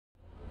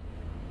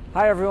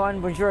Hi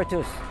everyone, bonjour à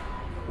tous.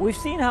 We've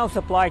seen how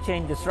supply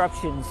chain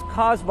disruptions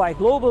caused by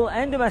global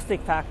and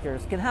domestic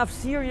factors can have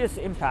serious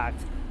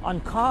impacts on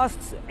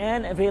costs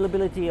and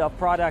availability of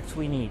products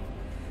we need.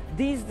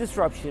 These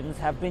disruptions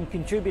have been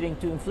contributing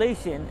to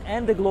inflation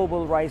and the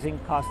global rising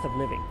cost of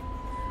living.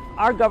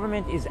 Our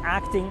government is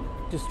acting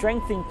to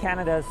strengthen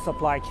Canada's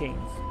supply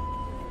chains.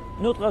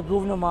 Notre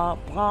gouvernement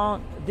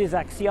prend des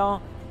actions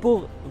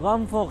pour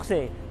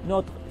renforcer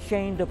notre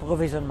chaîne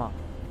d'approvisionnement.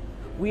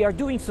 We are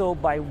doing so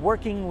by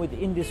working with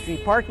industry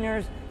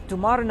partners to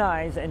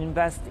modernize and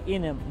invest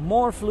in a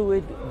more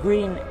fluid,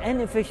 green,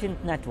 and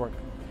efficient network.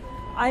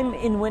 I'm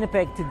in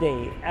Winnipeg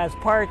today as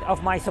part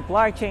of my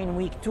Supply Chain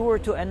Week tour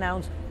to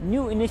announce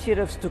new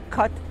initiatives to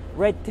cut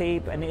red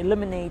tape and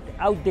eliminate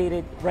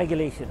outdated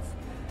regulations.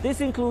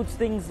 This includes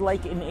things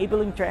like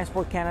enabling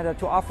Transport Canada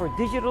to offer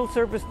digital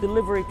service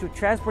delivery to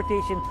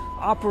transportation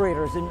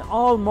operators in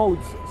all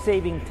modes,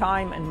 saving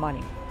time and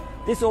money.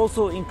 This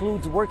also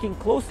includes working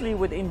closely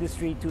with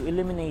industry to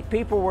eliminate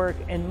paperwork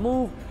and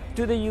move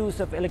to the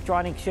use of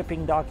electronic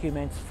shipping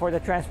documents for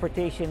the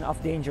transportation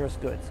of dangerous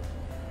goods.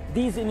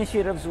 These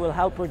initiatives will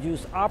help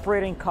reduce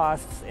operating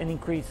costs and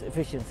increase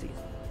efficiencies.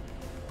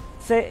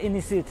 Ces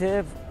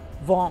initiatives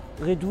vont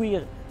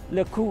réduire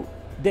le coût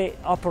des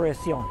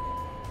opérations.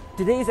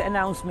 Today's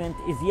announcement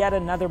is yet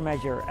another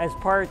measure as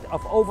part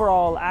of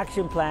overall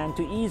action plan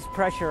to ease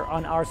pressure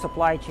on our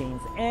supply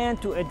chains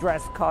and to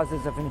address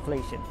causes of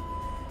inflation.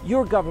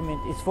 Your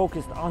government is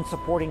focused on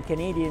supporting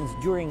Canadians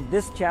during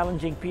this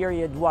challenging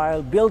period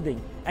while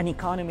building an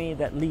economy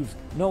that leaves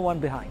no one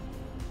behind.